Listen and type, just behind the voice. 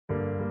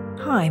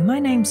Hi, my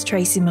name's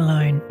Tracy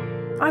Malone.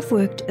 I've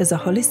worked as a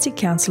holistic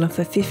counsellor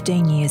for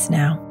 15 years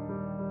now.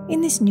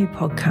 In this new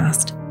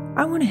podcast,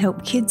 I want to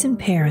help kids and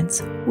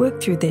parents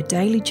work through their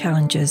daily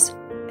challenges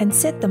and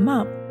set them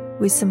up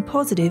with some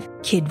positive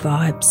kid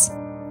vibes.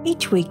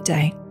 Each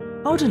weekday,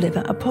 I'll deliver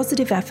a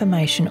positive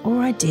affirmation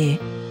or idea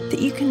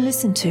that you can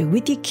listen to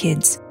with your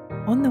kids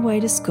on the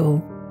way to school,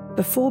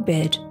 before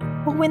bed,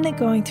 or when they're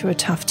going through a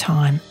tough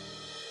time.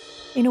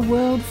 In a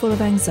world full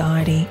of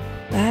anxiety,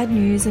 bad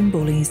news and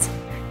bullies,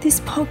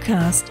 this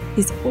podcast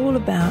is all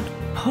about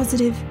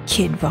positive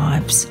kid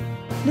vibes.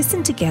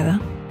 Listen together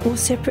or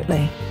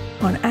separately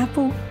on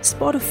Apple,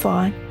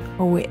 Spotify,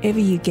 or wherever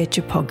you get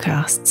your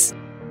podcasts.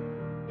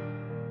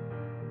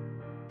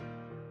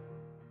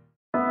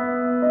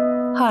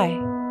 Hi,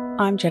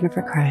 I'm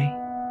Jennifer Cray.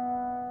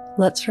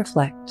 Let's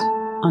reflect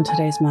on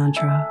today's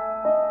mantra.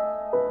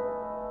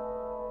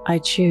 I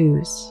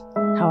choose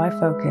how I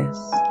focus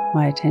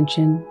my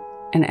attention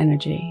and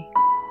energy.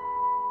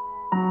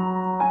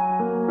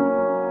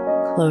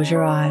 Close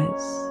your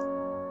eyes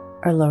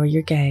or lower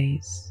your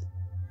gaze.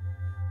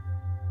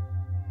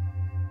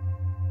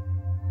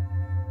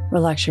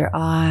 Relax your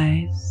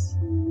eyes,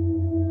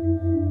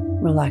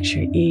 relax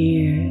your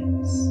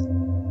ears,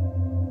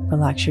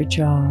 relax your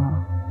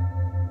jaw.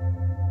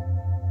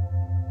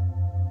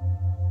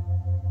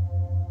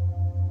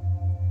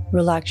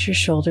 Relax your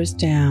shoulders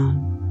down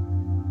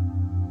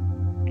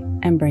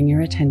and bring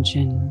your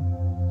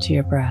attention to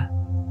your breath.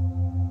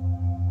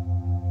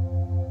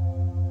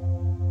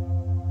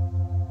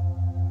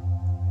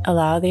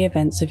 Allow the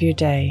events of your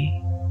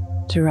day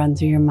to run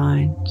through your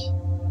mind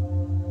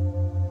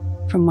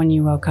from when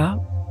you woke up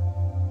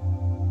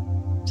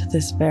to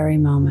this very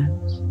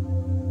moment,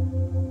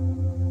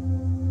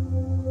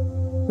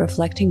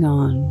 reflecting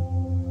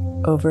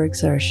on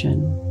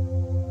overexertion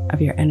of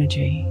your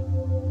energy.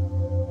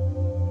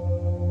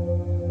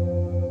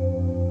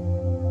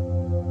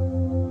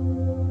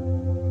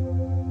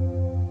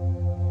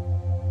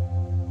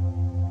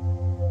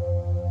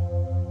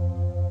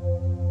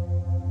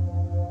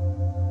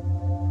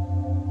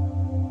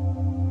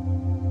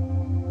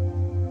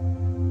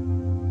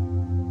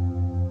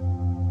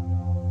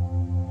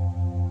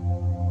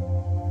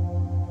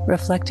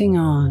 Reflecting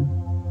on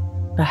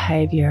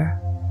behavior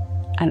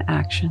and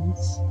actions.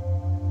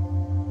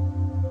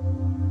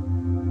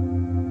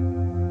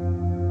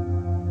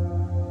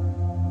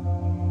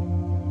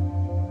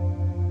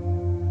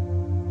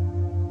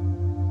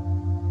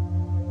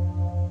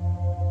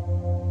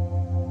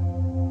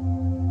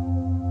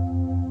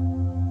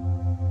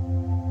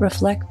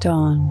 Reflect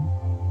on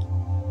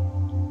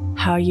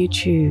how you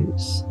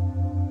choose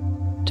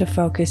to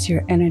focus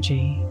your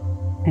energy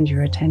and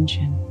your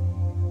attention.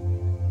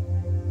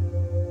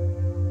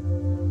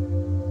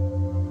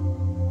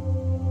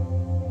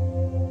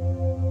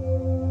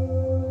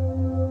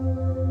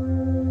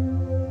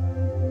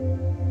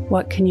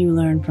 What can you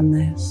learn from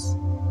this?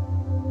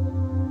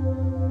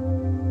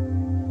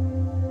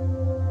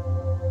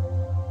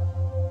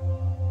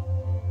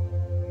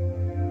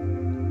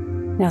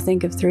 Now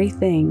think of 3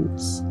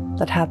 things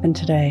that happened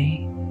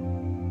today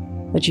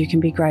that you can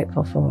be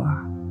grateful for.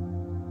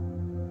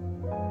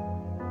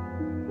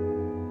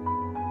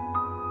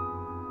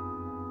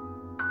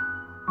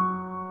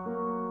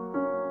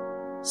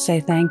 Say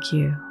thank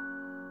you,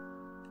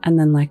 and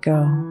then let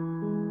go.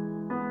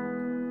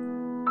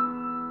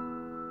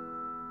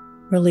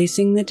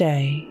 Releasing the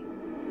day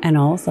and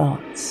all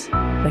thoughts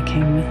that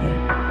came with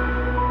it.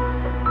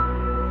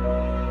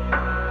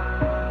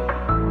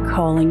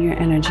 Calling your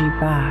energy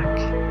back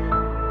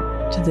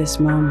to this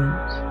moment.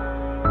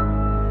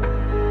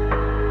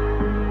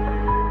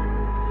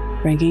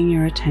 Bringing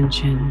your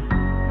attention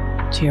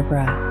to your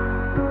breath.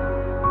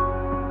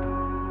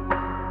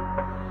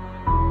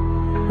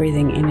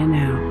 Breathing in and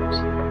out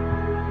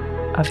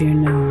of your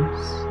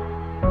nose.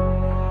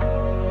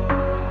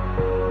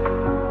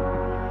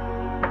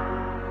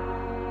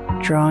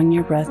 Drawing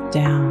your breath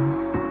down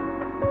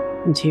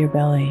into your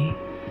belly,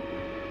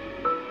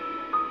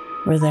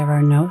 where there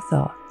are no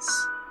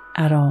thoughts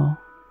at all.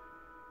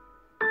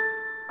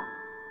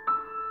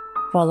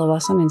 Follow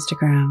us on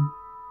Instagram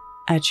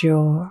at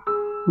Your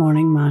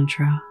Morning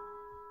Mantra.